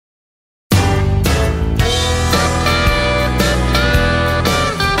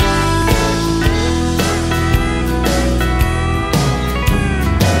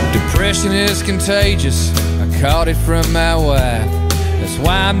Addiction is contagious, I caught it from my wife. That's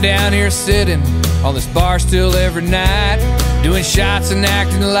why I'm down here sitting on this bar stool every night, doing shots and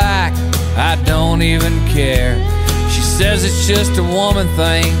acting like I don't even care. She says it's just a woman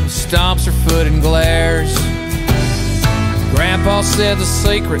thing, stomps her foot and glares. Grandpa said the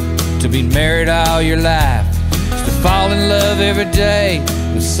secret to be married all your life is to fall in love every day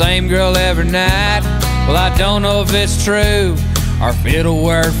with the same girl every night. Well, I don't know if it's true or if it'll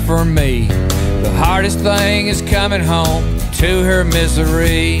work for me. The hardest thing is coming home to her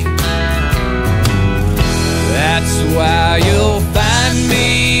misery. That's why you'll find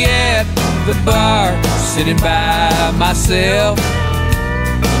me at the bar, sitting by myself.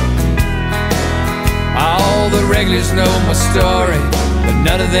 All the regulars know my story, but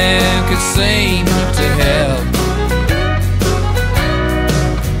none of them could seem to help.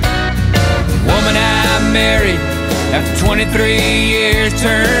 The woman I married after 23 years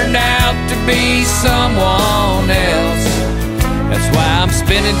turned out to be someone else. That's why I'm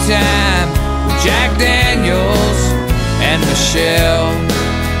spending time with Jack Daniels and Michelle.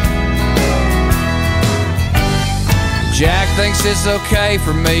 Jack thinks it's okay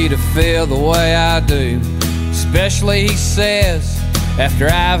for me to feel the way I do, especially, he says, after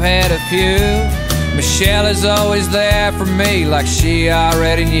I've had a few. Michelle is always there for me like she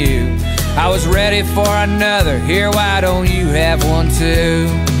already knew I was ready for another. Here, why don't you have one too?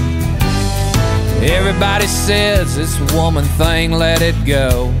 Everybody says it's a woman thing, let it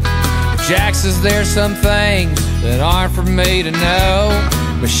go. Jack says there's some things that aren't for me to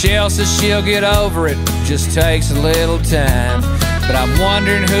know. Michelle says she'll get over it, just takes a little time. But I'm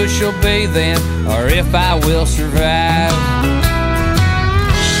wondering who she'll be then, or if I will survive.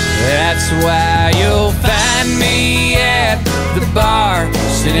 That's why you'll find me at the bar,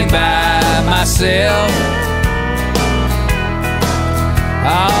 sitting by myself.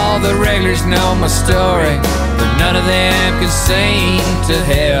 All the regulars know my story, but none of them can seem to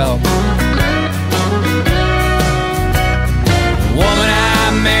help. The woman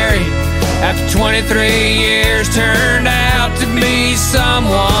I married after 23 years turned out to be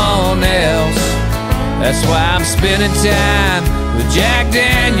someone else. That's why I'm spending time with Jack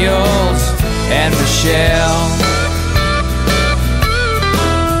Daniels and Michelle.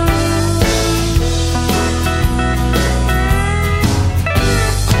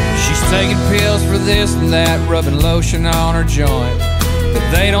 Taking pills for this and that, rubbing lotion on her joint, but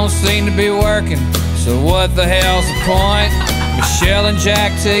they don't seem to be working, so what the hell's the point? Michelle and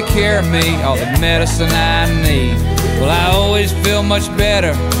Jack take care of me, all the medicine I need. Well, I always feel much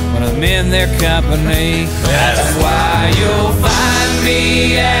better when I'm in their company. That's why you'll find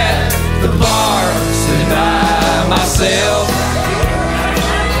me at the bar, sitting by myself.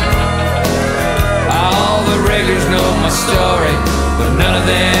 All the regulars know my story, but none of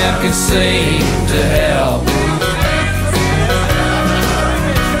them can seem to help.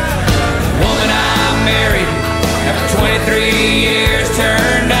 The woman I married after 23 years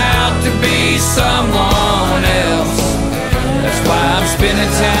turned out to be someone else. That's why I'm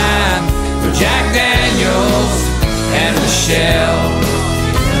spending time with Jack Daniels and Michelle.